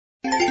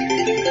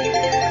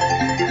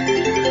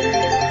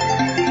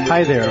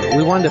Hi there.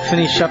 We wanted to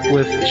finish up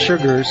with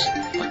sugars.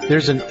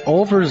 There's an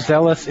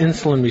overzealous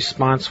insulin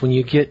response when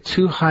you get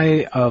too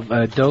high of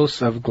a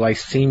dose of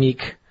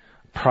glycemic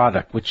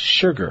product, which is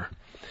sugar.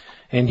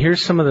 And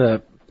here's some of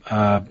the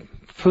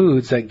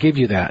foods that give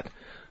you that.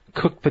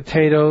 Cooked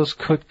potatoes,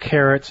 cooked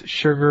carrots,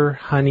 sugar,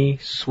 honey,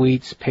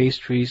 sweets,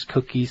 pastries,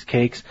 cookies,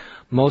 cakes,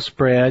 most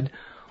bread,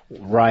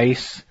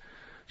 rice,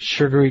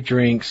 sugary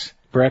drinks,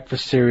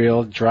 breakfast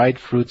cereal, dried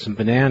fruits, and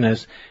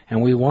bananas.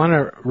 And we want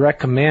to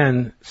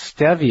recommend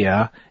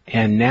stevia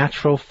and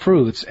natural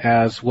fruits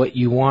as what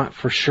you want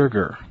for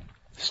sugar.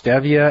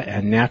 Stevia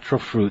and natural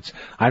fruits.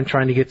 I'm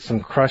trying to get some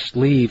crushed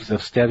leaves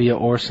of stevia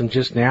or some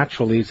just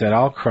natural leaves that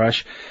I'll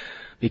crush,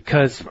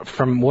 because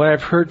from what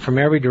I've heard from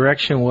every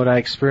direction, what I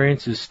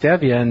experience is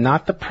stevia, and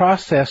not the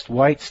processed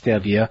white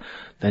stevia,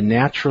 the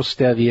natural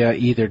stevia,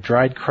 either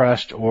dried,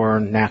 crushed,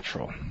 or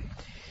natural.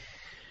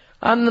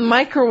 On the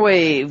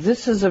microwave,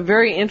 this is a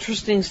very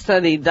interesting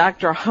study.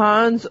 Dr.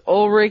 Hans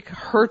Ulrich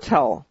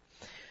Hertel,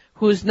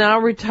 who is now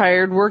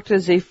retired, worked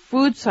as a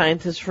food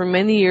scientist for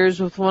many years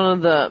with one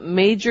of the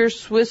major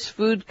Swiss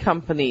food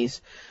companies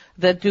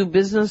that do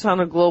business on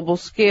a global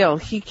scale.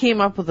 He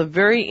came up with a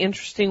very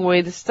interesting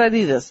way to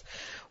study this.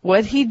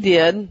 What he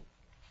did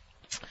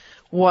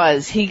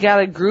was he got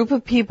a group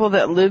of people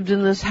that lived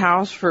in this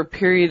house for a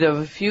period of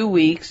a few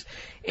weeks,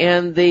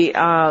 and they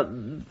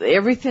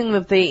everything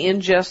that they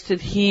ingested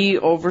he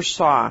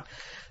oversaw.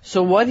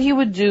 So what he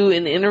would do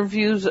in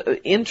intervals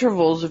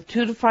of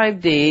 2 to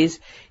 5 days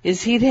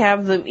is he'd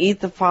have them eat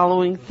the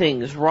following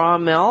things: raw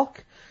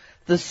milk,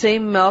 the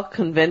same milk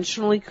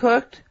conventionally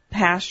cooked,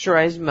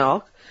 pasteurized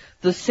milk,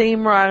 the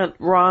same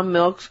raw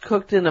milks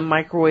cooked in a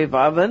microwave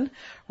oven,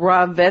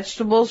 raw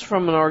vegetables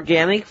from an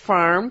organic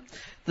farm,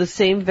 the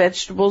same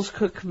vegetables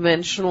cooked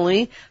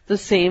conventionally, the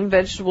same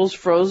vegetables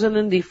frozen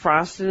and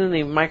defrosted in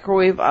a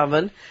microwave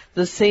oven,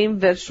 the same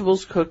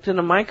vegetables cooked in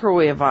a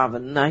microwave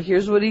oven. Now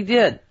here's what he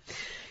did.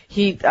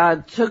 He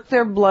took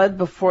their blood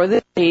before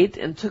they ate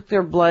and took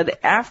their blood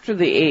after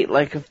they ate,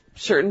 like a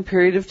certain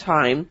period of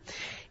time,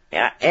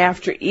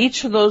 after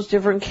each of those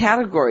different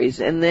categories,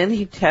 and then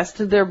he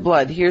tested their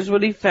blood. Here's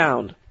what he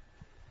found.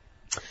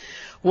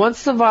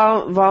 Once the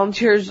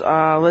volunteers,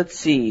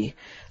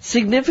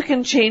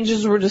 significant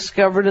changes were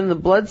discovered in the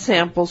blood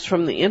samples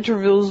from the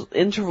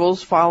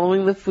intervals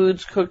following the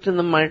foods cooked in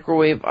the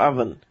microwave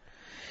oven.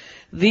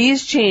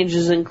 These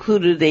changes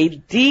included a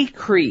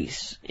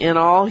decrease in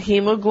all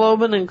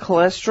hemoglobin and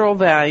cholesterol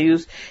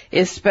values,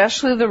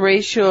 especially the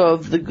ratio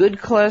of the good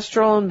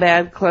cholesterol and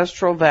bad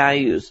cholesterol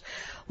values.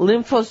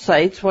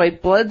 Lymphocytes,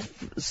 white blood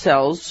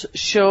cells,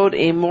 showed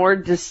a more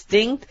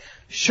distinct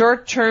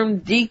short-term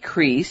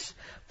decrease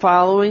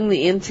following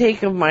the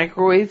intake of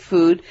microwave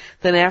food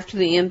than after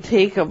the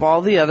intake of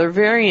all the other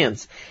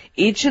variants.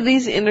 Each of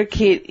these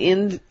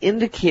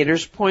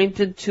indicators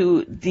pointed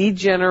to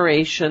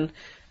degeneration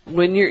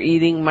when you're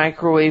eating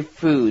microwave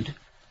food.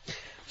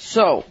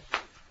 So,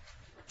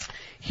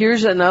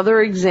 here's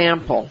another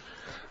example.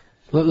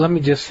 Let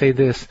me just say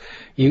this.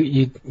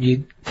 You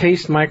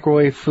taste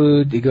microwave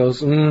food, it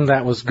goes,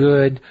 that was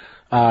good.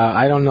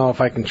 I don't know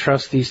if I can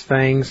trust these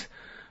things,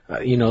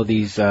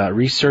 these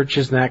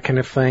researches and that kind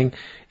of thing.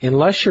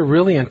 Unless you're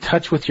really in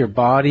touch with your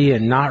body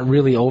and not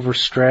really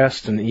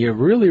overstressed and you're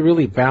really,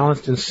 really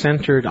balanced and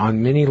centered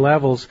on many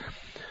levels,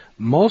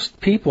 most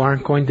people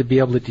aren't going to be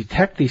able to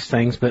detect these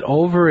things, but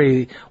over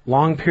a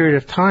long period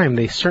of time,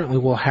 they certainly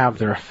will have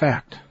their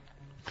effect.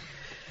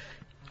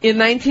 In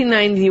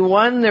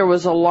 1991, there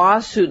was a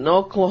lawsuit in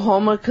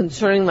Oklahoma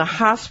concerning the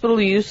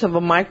hospital use of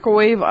a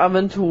microwave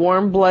oven to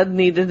warm blood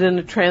needed in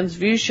a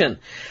transfusion.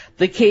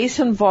 The case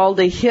involved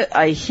a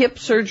hip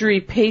surgery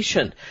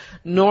patient,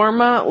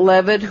 Norma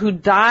Levitt, who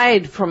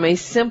died from a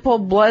simple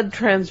blood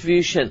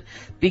transfusion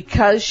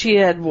because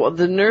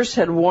the nurse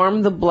had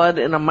warmed the blood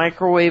in a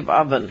microwave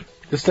oven.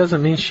 This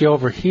doesn't mean she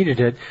overheated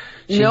it.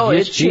 She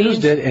just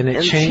used it, and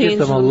it changed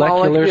the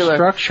molecular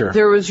structure.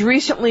 There was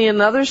recently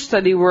another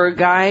study where a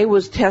guy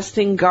was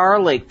testing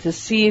garlic to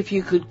see if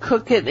you could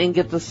cook it and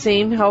get the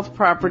same health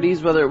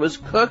properties, whether it was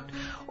cooked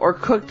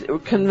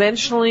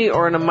conventionally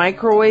or in a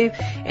microwave.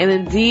 And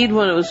indeed,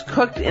 when it was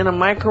cooked in a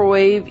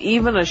microwave,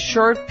 even a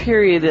short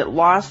period, it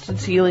lost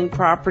its healing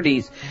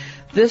properties.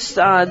 This,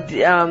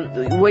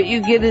 what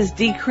you get is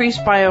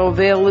decreased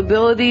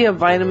bioavailability of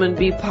vitamin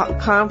B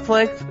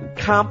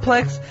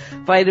complex,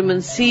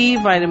 vitamin C,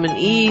 vitamin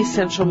E,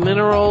 essential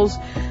minerals.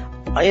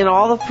 In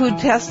all the food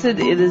tested,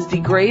 it is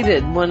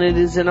degraded when it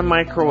is in a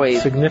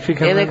microwave.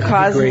 Significantly and it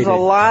causes degraded. A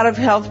lot of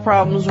health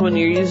problems when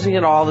you're using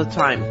it all the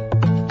time.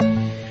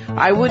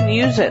 I wouldn't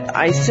use it.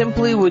 I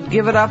simply would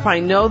give it up. I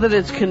know that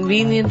it's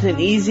convenient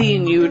and easy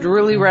and you would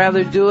really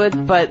rather do it,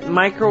 but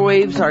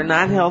microwaves are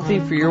not healthy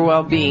for your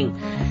well-being.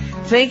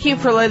 Thank you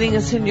for letting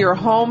us into your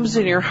homes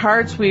and your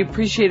hearts. We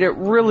appreciate it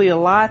really a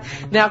lot.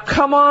 Now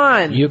come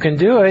on. You can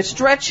do it.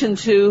 Stretch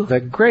into the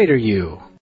greater you.